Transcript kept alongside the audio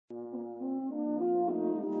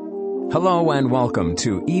Hello and welcome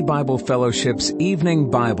to E-Bible Fellowship's Evening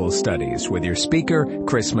Bible Studies with your speaker,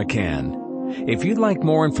 Chris McCann. If you'd like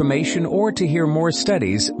more information or to hear more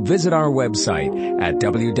studies, visit our website at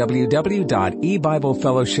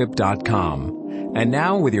www.ebiblefellowship.com. And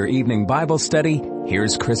now with your evening Bible study,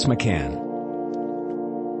 here's Chris McCann.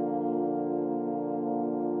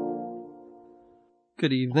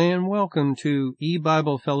 Good evening and welcome to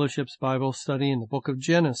E-Bible Fellowship's Bible study in the book of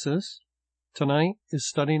Genesis. Tonight is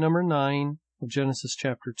study number 9 of Genesis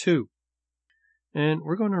chapter 2. And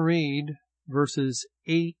we're going to read verses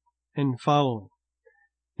 8 and following.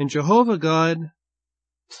 And Jehovah God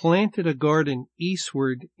planted a garden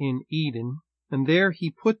eastward in Eden, and there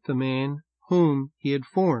he put the man whom he had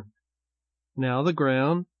formed. Now the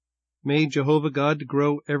ground made Jehovah God to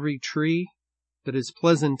grow every tree that is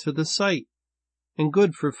pleasant to the sight and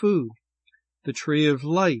good for food, the tree of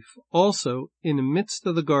life also in the midst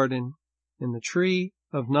of the garden, and the tree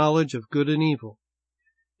of knowledge of good and evil.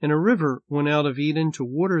 And a river went out of Eden to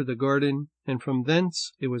water the garden, and from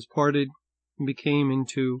thence it was parted and became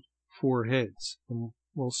into 4 heads. And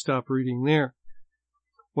we'll stop reading there.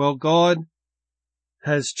 Well, God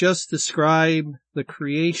has just described the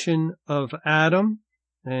creation of Adam,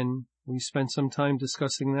 and we spent some time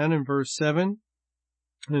discussing that in verse 7.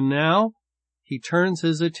 And now he turns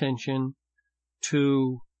his attention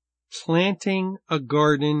to planting a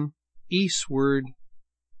garden eastward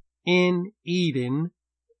in Eden,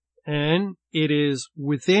 and it is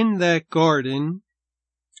within that garden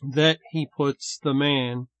that he puts the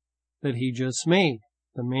man that he just made,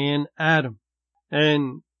 the man Adam.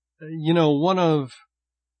 And, one of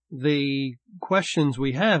the questions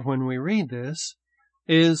we have when we read this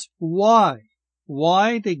is why?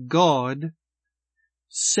 Why did God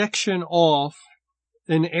section off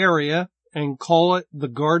an area and call it the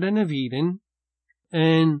Garden of Eden?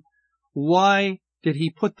 And why did he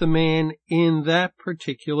put the man in that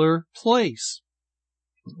particular place?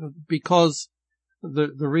 Because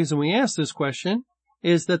the reason we ask this question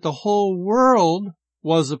is that the whole world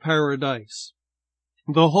was a paradise.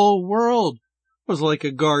 The whole world was like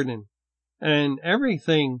a garden, and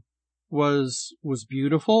everything was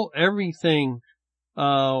beautiful. Everything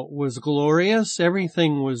was glorious.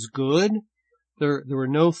 Everything was good. There were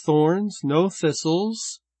no thorns, no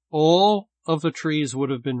thistles. All of the trees would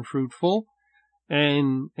have been fruitful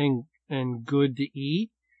and good to eat.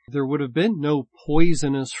 There would have been no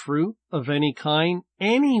poisonous fruit of any kind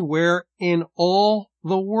anywhere in all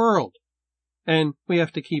the world. And we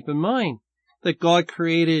have to keep in mind that God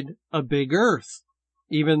created a big earth,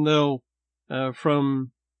 even though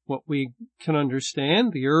from what we can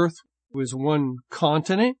understand, the earth was one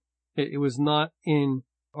continent. It was not in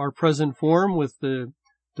our present form with the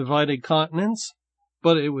divided continents,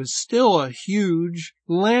 but it was still a huge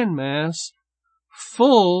landmass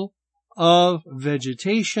full of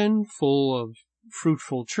vegetation, full of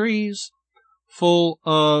fruitful trees, full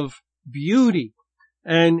of beauty.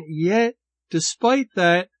 And yet, despite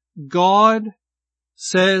that, God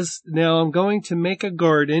says, now I'm going to make a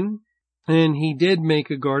garden. And he did make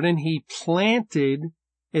a garden. He planted,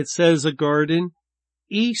 it says, a garden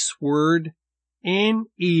eastward in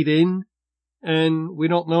Eden. And we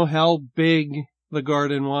don't know how big the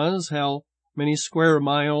garden was, how many square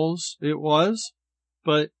miles it was,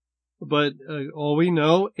 but all we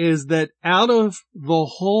know is that out of the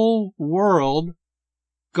whole world,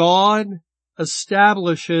 God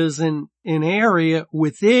establishes an area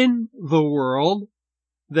within the world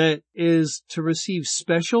that is to receive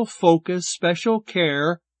special focus, special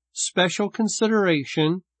care, special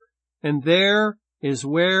consideration, and there is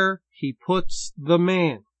where he puts the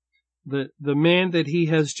man. The man that he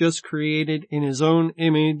has just created in his own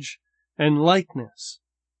image and likeness.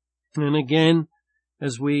 And again,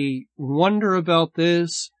 as we wonder about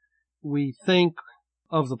this, we think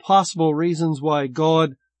of the possible reasons why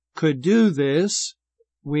God could do this.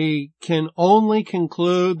 We can only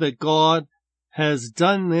conclude that God has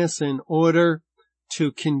done this in order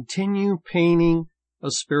to continue painting a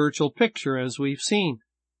spiritual picture, as we've seen.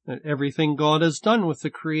 That everything God has done with the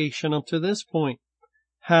creation up to this point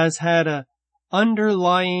has had a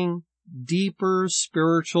underlying, deeper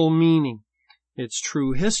spiritual meaning. It's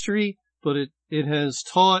true history, but it has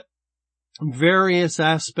taught various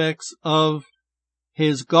aspects of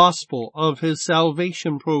his gospel, of his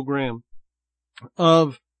salvation program,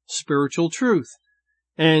 of spiritual truth.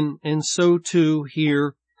 And so too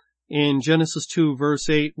here in Genesis 2 verse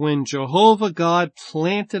 8, when Jehovah God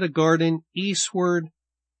planted a garden eastward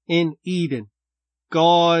in Eden,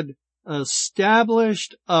 God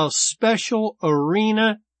established a special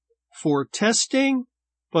arena for testing,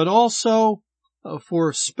 but also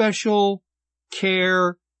for special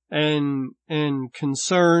care and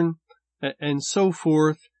concern and so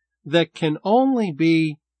forth that can only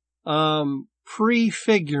be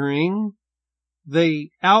prefiguring the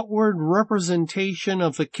outward representation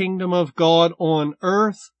of the kingdom of God on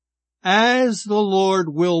earth, as the Lord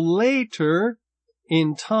will later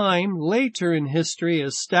in time, later in history,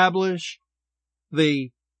 establish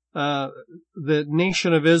the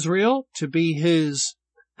nation of Israel to be his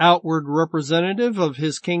outward representative of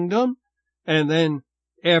his kingdom, and then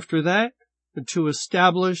after that to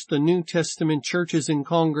establish the New Testament churches and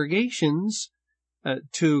congregations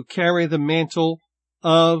to carry the mantle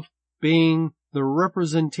of being the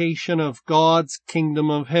representation of God's kingdom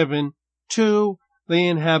of heaven to the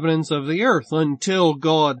inhabitants of the earth, until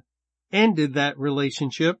God ended that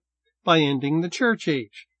relationship by ending the church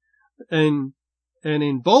age. And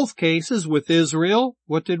in both cases with Israel,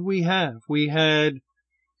 what did we have? We had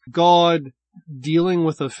God dealing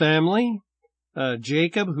with a family,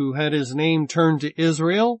 Jacob, who had his name turned to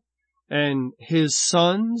Israel, and his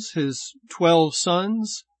sons, his 12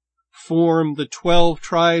 sons, formed the 12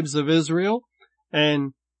 tribes of Israel,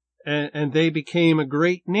 and they became a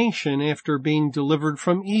great nation after being delivered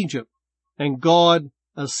from Egypt. And God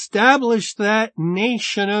established that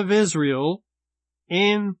nation of Israel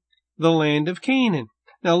in the land of Canaan.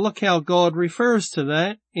 Now look how God refers to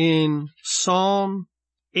that in Psalm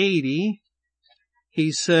 80.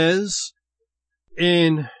 He says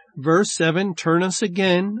in verse 7, "Turn us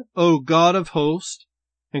again, O God of hosts,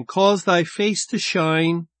 and cause thy face to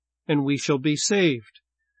shine, and we shall be saved.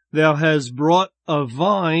 Thou hast brought a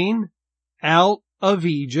vine out of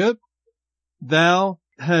Egypt. Thou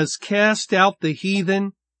hast cast out the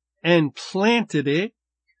heathen and planted it.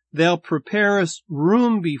 Thou preparest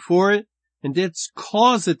room before it, and didst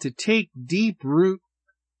cause it to take deep root,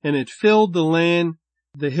 and it filled the land.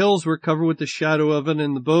 The hills were covered with the shadow of it,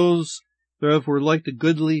 and the boughs thereof were like the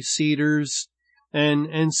goodly cedars,"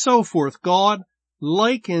 and so forth. God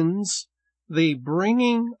likens the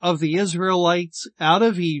bringing of the Israelites out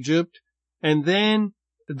of Egypt and then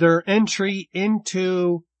their entry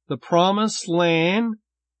into the promised land,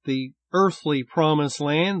 the earthly promised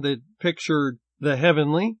land that pictured the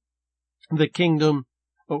heavenly, the kingdom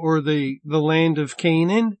or the land of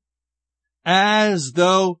Canaan, as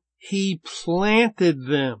though he planted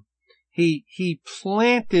them. He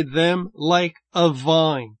planted them like a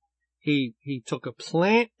vine. He took a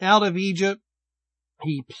plant out of Egypt.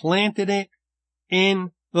 He planted it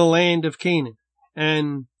in the land of Canaan.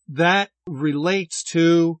 And that relates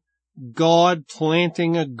to God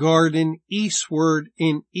planting a garden eastward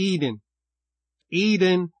in Eden.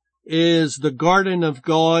 Eden is the garden of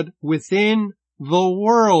God within the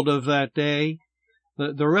world of that day.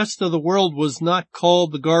 The rest of the world was not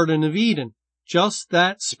called the Garden of Eden, just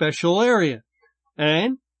that special area.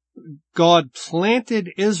 And God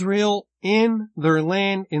planted Israel in their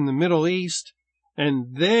land in the Middle East,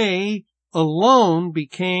 and they alone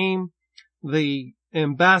became the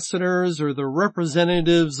ambassadors or the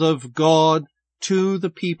representatives of God to the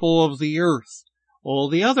people of the earth. All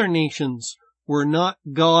the other nations were not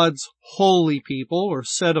God's holy people or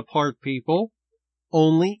set apart people.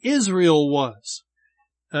 Only Israel was.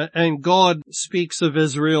 And God speaks of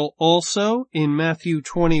Israel also in Matthew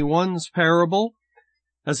 21's parable,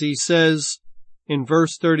 as he says in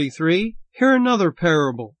verse 33, "Hear another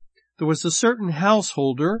parable. There was a certain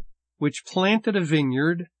householder which planted a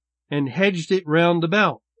vineyard and hedged it round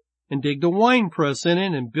about, and digged a winepress in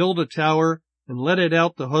it, and built a tower, and let it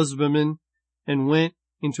out to husbandmen, and went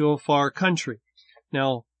into a far country."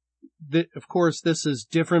 Now, of course, this is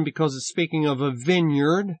different because it's speaking of a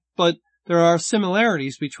vineyard, but there are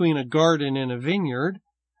similarities between a garden and a vineyard.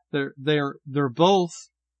 They're both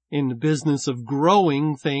in the business of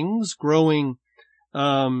growing things, growing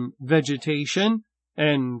vegetation,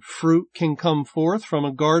 and fruit can come forth from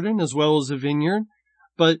a garden as well as a vineyard.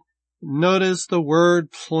 But notice the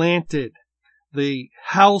word planted. The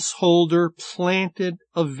householder planted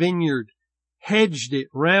a vineyard, hedged it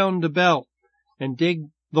round about, and digged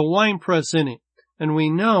the winepress in it. And we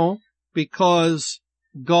know because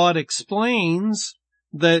God explains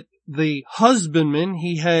that the husbandman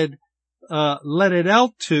he had let it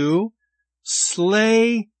out to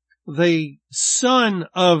slay the son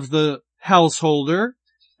of the householder,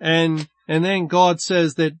 and then God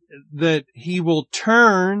says that he will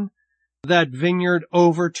turn that vineyard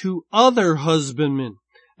over to other husbandmen.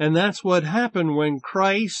 And that's what happened when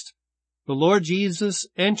Christ, the Lord Jesus,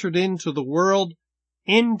 entered into the world,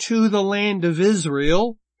 into the land of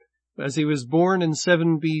Israel, as he was born in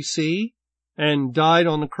 7 BC and died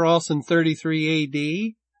on the cross in 33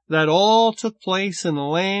 AD. That all took place in the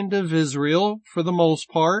land of Israel for the most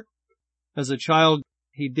part. As a child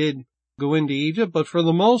he did go into Egypt, but for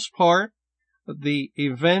the most part, the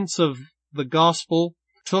events of the gospel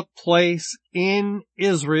took place in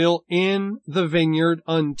Israel, in the vineyard,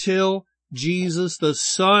 until Jesus, the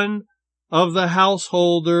son of the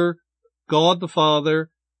householder, God the Father,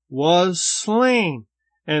 was slain.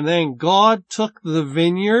 And then God took the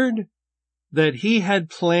vineyard that he had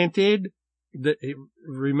planted.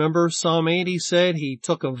 Remember Psalm 80 said he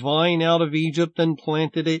took a vine out of Egypt and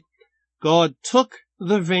planted it. God took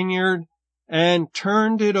the vineyard and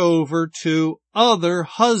turned it over to other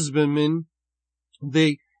husbandmen,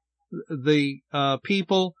 the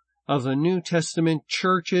people of the New Testament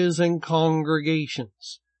churches and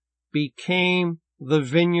congregations became the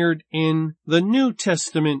vineyard in the New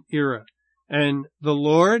Testament era. And the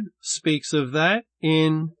Lord speaks of that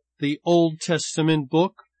in the Old Testament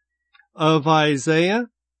book of Isaiah,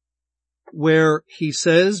 where he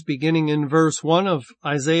says, beginning in verse 1 of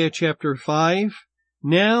Isaiah chapter 5,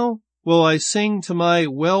 "Now will I sing to my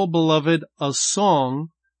well-beloved a song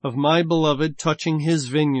of my beloved touching his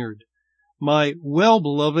vineyard. My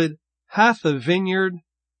well-beloved hath a vineyard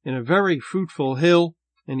in a very fruitful hill,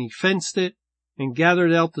 and he fenced it, and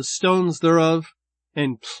gathered out the stones thereof,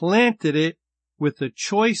 and planted it with the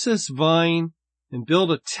choicest vine, and built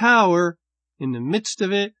a tower in the midst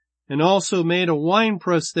of it, and also made a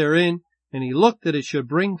winepress therein, and he looked that it should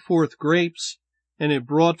bring forth grapes, and it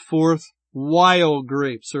brought forth wild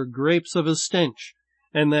grapes, or grapes of a stench."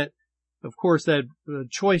 And that, of course, that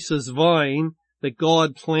choicest vine that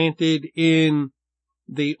God planted in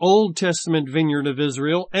the Old Testament vineyard of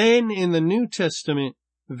Israel and in the New Testament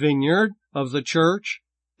vineyard of the church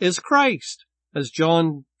is Christ. As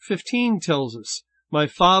John 15 tells us, my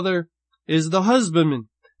Father is the husbandman,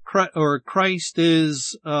 or Christ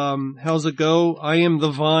is, how's it go? I am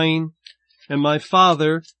the vine and my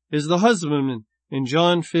Father is the husbandman. In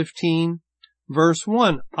John 15 verse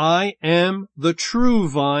 1, I am the true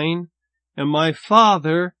vine and my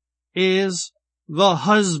Father is the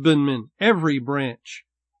husbandman. Every branch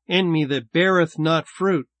in me that beareth not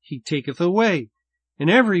fruit, he taketh away. And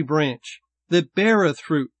every branch that beareth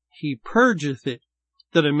fruit, he purgeth it,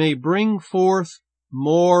 that it may bring forth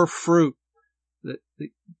more fruit.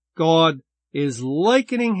 God is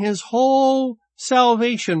likening his whole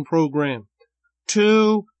salvation program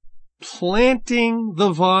to planting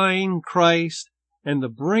the vine, Christ, and the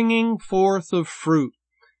bringing forth of fruit.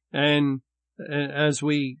 And as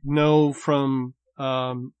we know from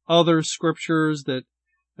other scriptures, that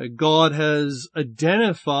God has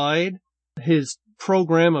identified his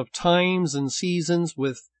program of times and seasons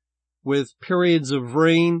with periods of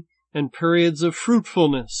rain and periods of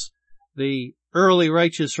fruitfulness. The early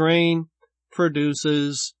righteous rain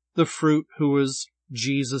produces the fruit, who is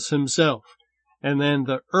Jesus himself. And then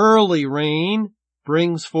the early rain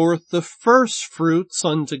brings forth the first fruits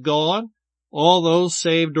unto God, all those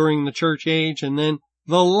saved during the church age. And then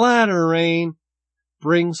the latter rain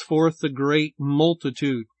brings forth the great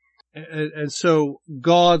multitude. And so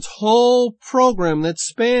God's whole program that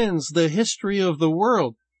spans the history of the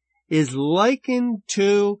world is likened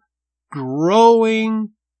to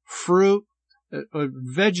growing fruit,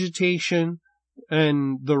 vegetation,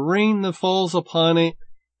 and the rain that falls upon it.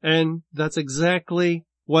 And that's exactly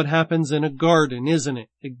what happens in a garden, isn't it?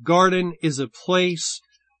 A garden is a place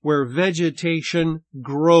where vegetation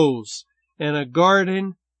grows, and a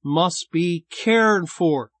garden must be cared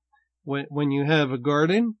for. When you have a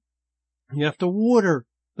garden, you have to water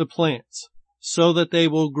the plants so that they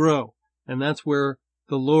will grow. And that's where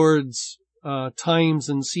the Lord's times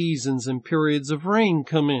and seasons and periods of rain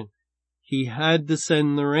come in. He had to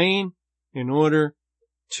send the rain in order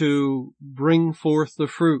to bring forth the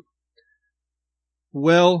fruit.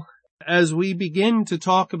 Well, as we begin to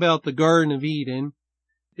talk about the Garden of Eden,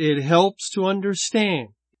 it helps to understand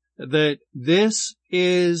that this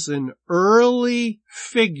is an early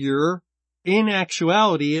figure. In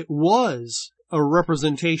actuality, it was a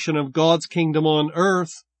representation of God's kingdom on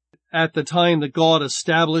earth at the time that God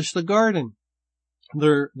established the garden.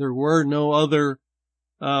 There were no other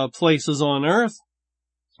places on earth.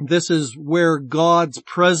 This is where God's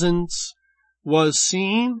presence was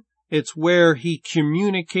seen. It's where he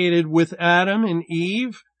communicated with Adam and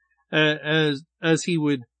Eve as he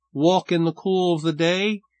would walk in the cool of the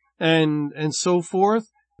day and so forth.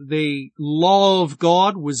 The law of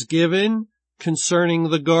God was given concerning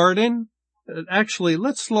the garden. Actually,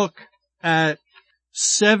 let's look at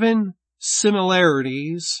 7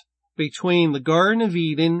 similarities between the Garden of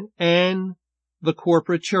Eden and the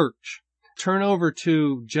corporate church. Turn over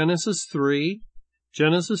to Genesis 3,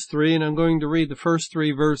 and I'm going to read the first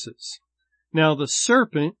 3 verses. Now the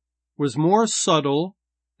serpent was more subtle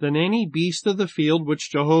than any beast of the field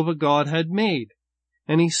which Jehovah God had made.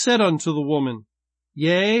 And he said unto the woman,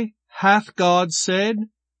 Yea, hath God said,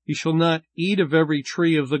 Ye shall not eat of every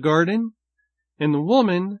tree of the garden? And the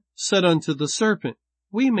woman said unto the serpent,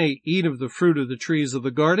 We may eat of the fruit of the trees of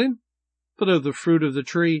the garden, but of the fruit of the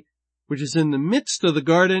tree which is in the midst of the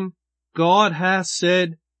garden, God hath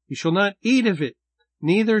said, Ye shall not eat of it,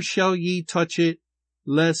 neither shall ye touch it,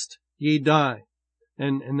 lest ye die.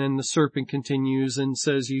 And then the serpent continues and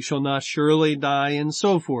says, Ye shall not surely die, and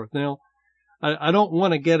so forth. Now, I don't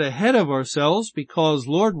want to get ahead of ourselves, because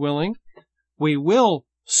Lord willing, we will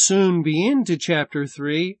soon be into chapter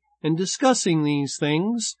 3 and discussing these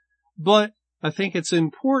things, but I think it's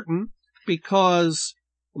important because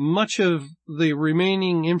much of the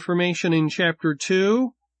remaining information in chapter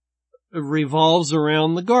 2 revolves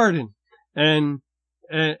around the garden. And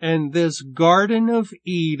this Garden of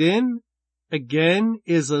Eden, again,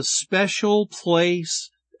 is a special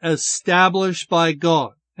place established by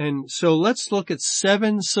God. And so let's look at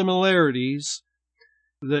 7 similarities.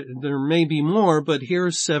 There may be more, but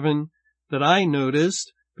here's 7 that I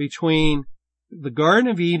noticed between the Garden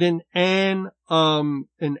of Eden and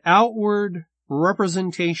an outward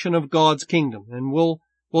representation of God's kingdom. And we'll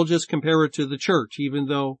just compare it to the church, even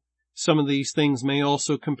though some of these things may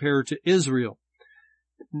also compare to Israel.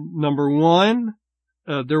 Number 1,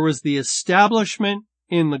 there was the establishment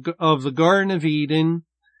of the Garden of Eden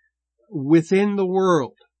within the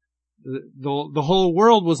world. The whole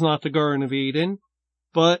world was not the Garden of Eden,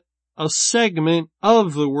 but a segment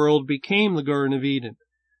of the world became the Garden of Eden.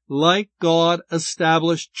 Like God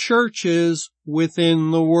established churches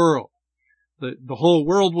within the world. The whole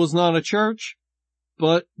world was not a church,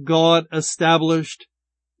 but God established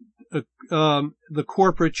the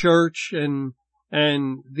corporate church,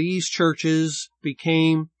 and these churches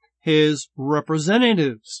became his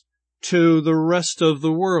representatives to the rest of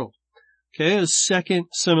the world. Okay, a second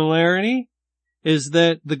similarity is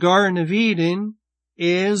that the Garden of Eden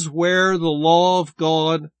is where the law of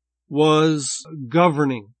God was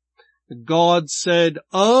governing. God said,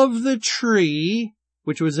 of the tree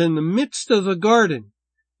which was in the midst of the garden,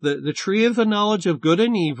 the tree of the knowledge of good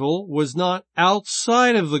and evil was not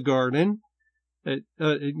outside of the garden.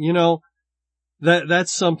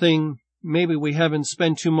 That's something maybe we haven't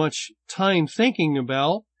spent too much time thinking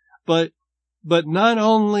about, but not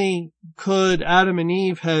only could Adam and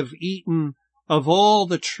Eve have eaten of all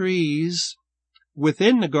the trees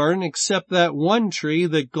within the garden except that one tree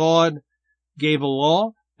that God gave a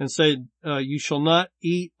law and said, you shall not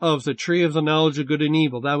eat of the tree of the knowledge of good and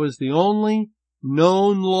evil. That was the only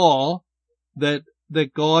known law that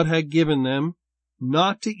God had given them,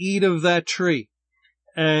 not to eat of that tree.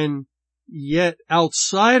 And yet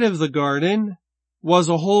outside of the garden was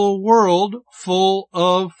a whole world full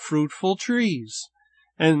of fruitful trees.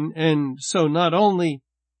 And so not only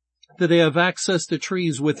did they have access to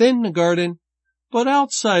trees within the garden, but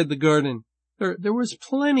outside the garden, there was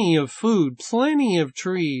plenty of food, plenty of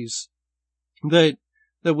trees that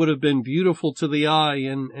would have been beautiful to the eye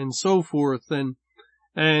and so forth, and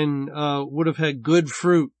would have had good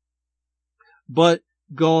fruit. But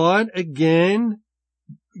God again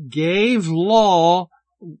gave law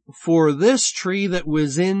for this tree that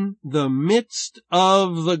was in the midst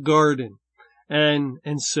of the garden.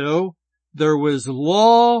 And so there was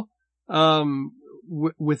law,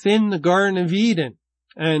 within the Garden of Eden.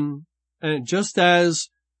 And just as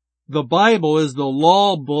the Bible is the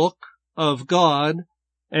law book of God,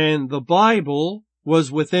 and the Bible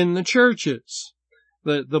was within the churches.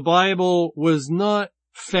 The Bible was not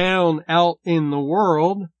found out in the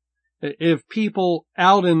world. If people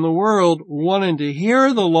out in the world wanted to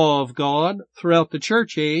hear the law of God throughout the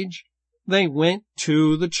church age, they went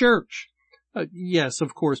to the church. Yes,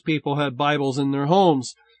 of course, people had Bibles in their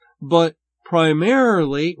homes, but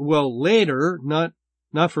primarily, later,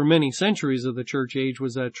 not for many centuries of the church age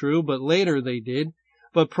was that true, but later they did.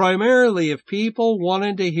 But primarily, if people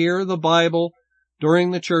wanted to hear the Bible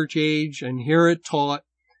during the church age and hear it taught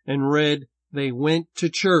and read, they went to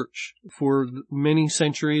church for many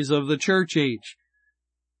centuries of the church age.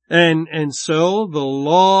 And so the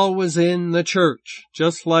law was in the church,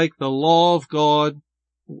 just like the law of God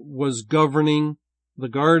was governing the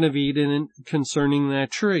Garden of Eden concerning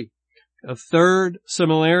that tree. A third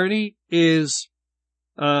similarity is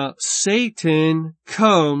Satan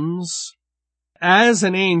comes as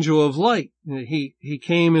an angel of light. He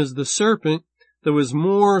came as the serpent that was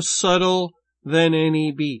more subtle than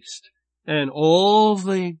any beast. And all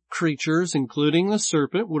the creatures, including the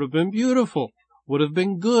serpent, would have been beautiful, would have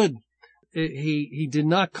been good. He did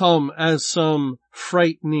not come as some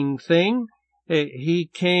frightening thing. He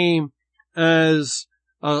came as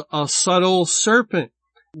a subtle serpent,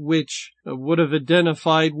 which would have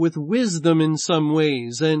identified with wisdom in some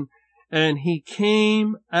ways. And he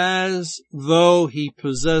came as though he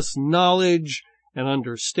possessed knowledge and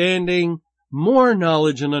understanding, more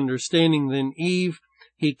knowledge and understanding than Eve.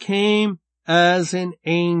 He came as an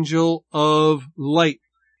angel of light.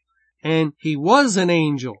 And he was an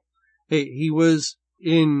angel. He was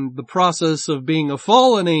in the process of being a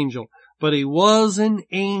fallen angel, but he was an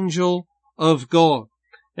angel of God.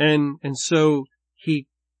 And so he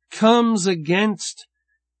comes against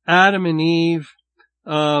Adam and Eve,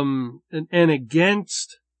 and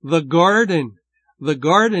against the garden. The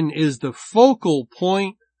garden is the focal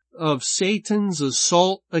point of Satan's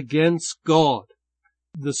assault against God.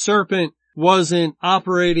 The serpent wasn't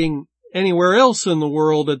operating anywhere else in the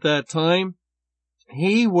world at that time.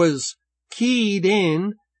 He was keyed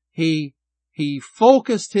in. He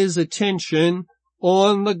focused his attention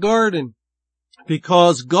on the garden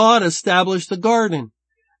because God established the garden.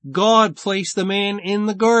 God placed the man in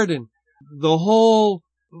the garden. The whole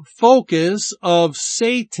focus of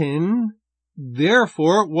Satan,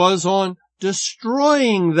 therefore, was on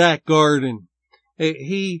destroying that garden.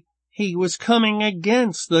 He was coming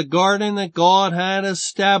against the garden that God had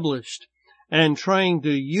established and trying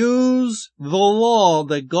to use the law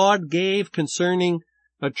that God gave concerning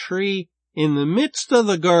a tree in the midst of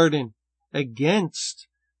the garden against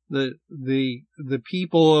the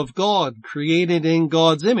people of God created in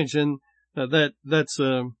God's image. And that's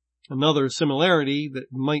another similarity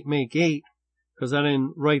that might make 8, because I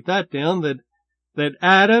didn't write that down, that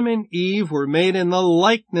Adam and Eve were made in the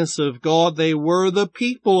likeness of God. They were the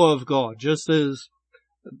people of God, just as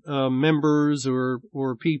members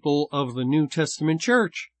or people of the New Testament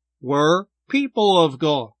church were people of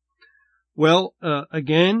God. Well,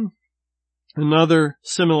 again, another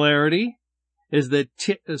similarity is that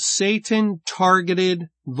Satan targeted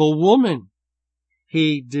the woman.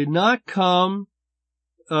 He did not come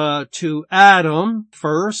to Adam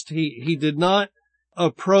first. He did not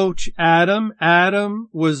approach Adam. Adam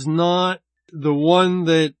was not the one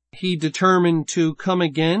that he determined to come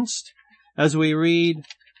against. As we read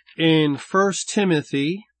in 1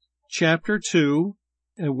 Timothy chapter 2,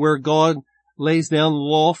 where God lays down the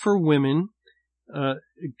law for women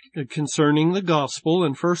concerning the gospel,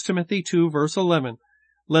 in 1 Timothy 2 verse 11,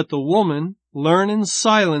 let the woman learn in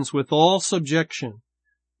silence with all subjection.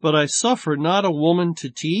 But I suffer not a woman to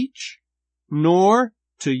teach, nor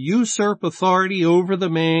to usurp authority over the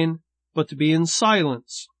man, but to be in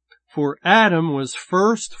silence. For Adam was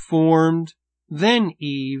first formed, then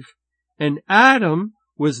Eve, and Adam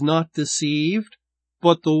was not deceived,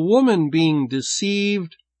 but the woman being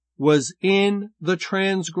deceived was in the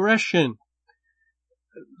transgression.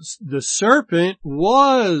 The serpent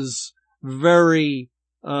was very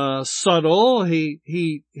subtle.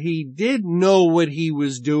 He did know what he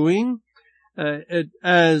was doing.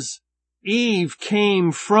 As Eve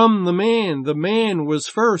came from the man was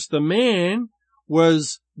first. The man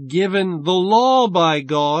was given the law by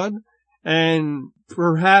God, and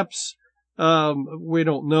perhaps we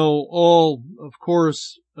don't know all, of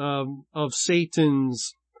course, of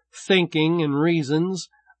Satan's thinking and reasons,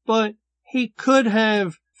 but he could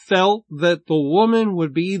have felt that the woman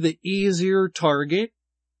would be the easier target.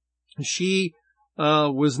 She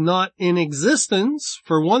was not in existence,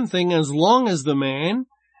 for one thing, as long as the man,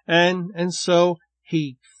 and so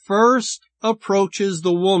he first approaches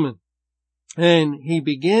the woman, and he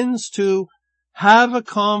begins to have a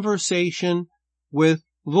conversation with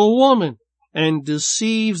the woman, and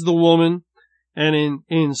deceives the woman, and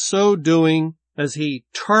in so doing, as he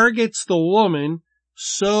targets the woman,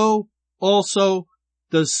 so also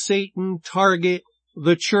does Satan target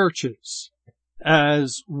the churches.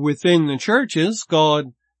 As within the churches,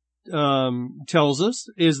 God tells us,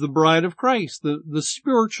 is the bride of Christ, the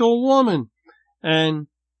spiritual woman. And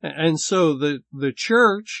so the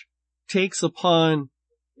church takes upon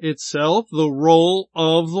itself the role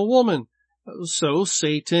of the woman. So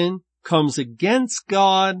Satan comes against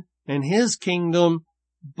God and his kingdom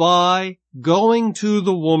by going to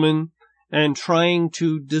the woman and trying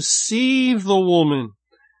to deceive the woman.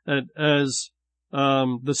 As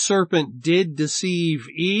the serpent did deceive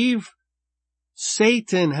Eve,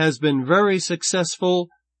 Satan has been very successful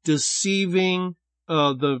deceiving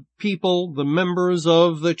the people, the members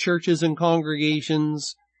of the churches and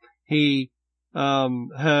congregations. He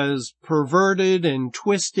has perverted and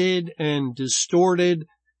twisted and distorted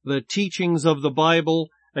the teachings of the Bible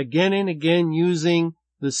again and again, using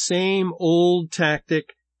the same old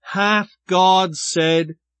tactic, hath God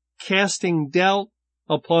said, casting doubt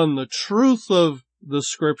upon the truth of the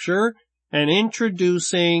scripture and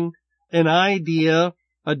introducing an idea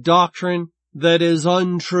a doctrine that is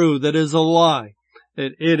untrue, that is a lie.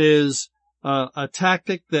 It is a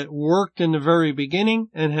tactic that worked in the very beginning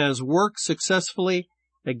and has worked successfully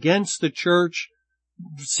against the church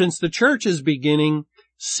since the church's beginning,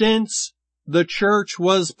 since the church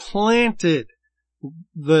was planted.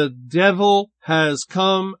 The devil has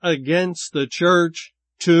come against the church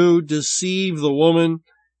to deceive the woman,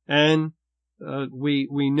 and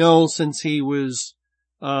we know, since he was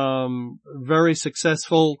very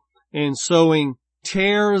successful in sowing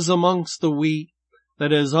tares amongst the wheat,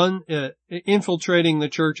 that is infiltrating the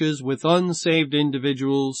churches with unsaved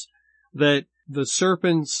individuals, that the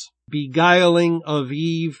serpent's beguiling of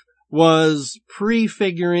Eve was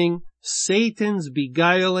prefiguring Satan's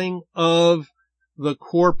beguiling of the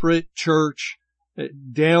corporate church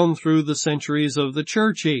down through the centuries of the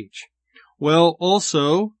church age. Well,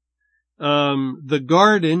 also, the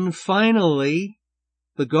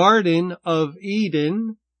Garden of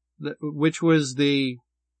Eden, which was the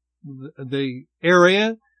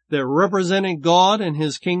area that represented God and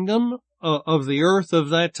his kingdom of the earth of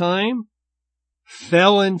that time,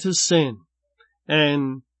 fell into sin.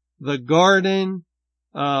 And the garden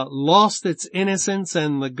lost its innocence,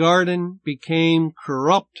 and the garden became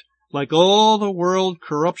corrupt. Like all the world,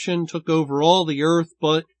 corruption took over all the earth,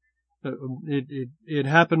 but it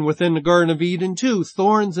happened within the Garden of Eden too.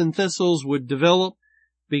 Thorns and thistles would develop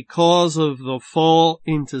because of the fall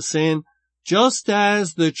into sin, just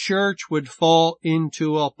as the church would fall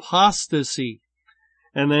into apostasy.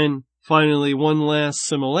 And then finally, one last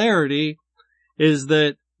similarity is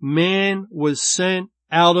that man was sent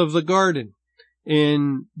out of the garden.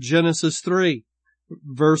 In Genesis 3,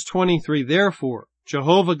 verse 23, therefore,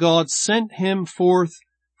 Jehovah God sent him forth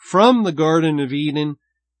from the Garden of Eden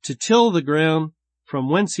to till the ground from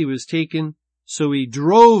whence he was taken. So he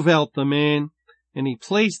drove out the man, and he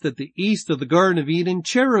placed at the east of the Garden of Eden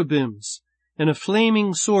cherubims and a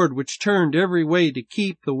flaming sword which turned every way to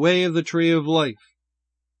keep the way of the tree of life.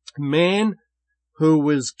 Man, who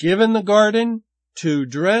was given the garden to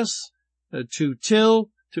dress, to till,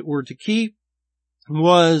 or to keep,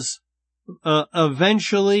 was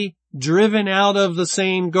eventually driven out of the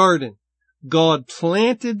same garden. God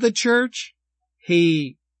planted the church.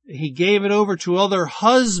 He gave it over to other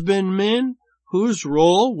husbandmen whose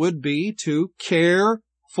role would be to care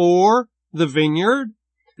for the vineyard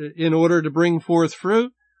in order to bring forth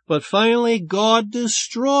fruit. But finally, God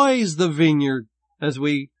destroys the vineyard, as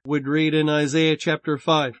we would read in Isaiah chapter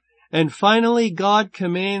 5. And finally, God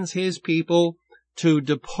commands his people to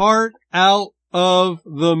depart out of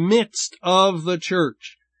the midst of the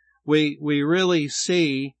church. We really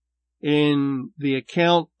see in the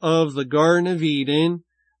account of the Garden of Eden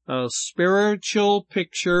a spiritual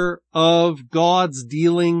picture of God's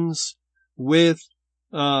dealings with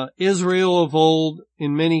Israel of old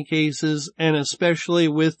in many cases, and especially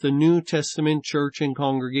with the New Testament church and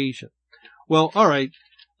congregation. Well, all right.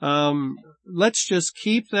 Let's just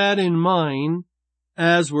keep that in mind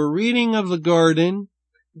as we're reading of the garden,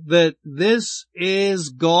 that this is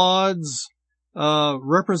God's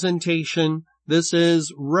representation. This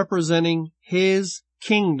is representing his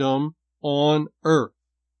kingdom on earth.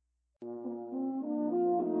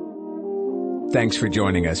 Thanks for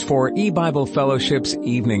joining us for E-Bible Fellowship's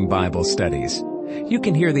Evening Bible Studies. You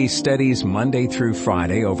can hear these studies Monday through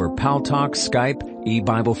Friday over Paltalk, Skype,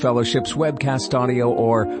 E-Bible Fellowship's webcast audio,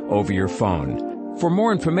 or over your phone. For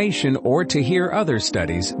more information or to hear other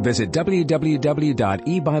studies, visit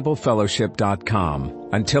www.ebiblefellowship.com.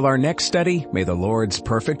 Until our next study, may the Lord's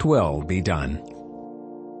perfect will be done.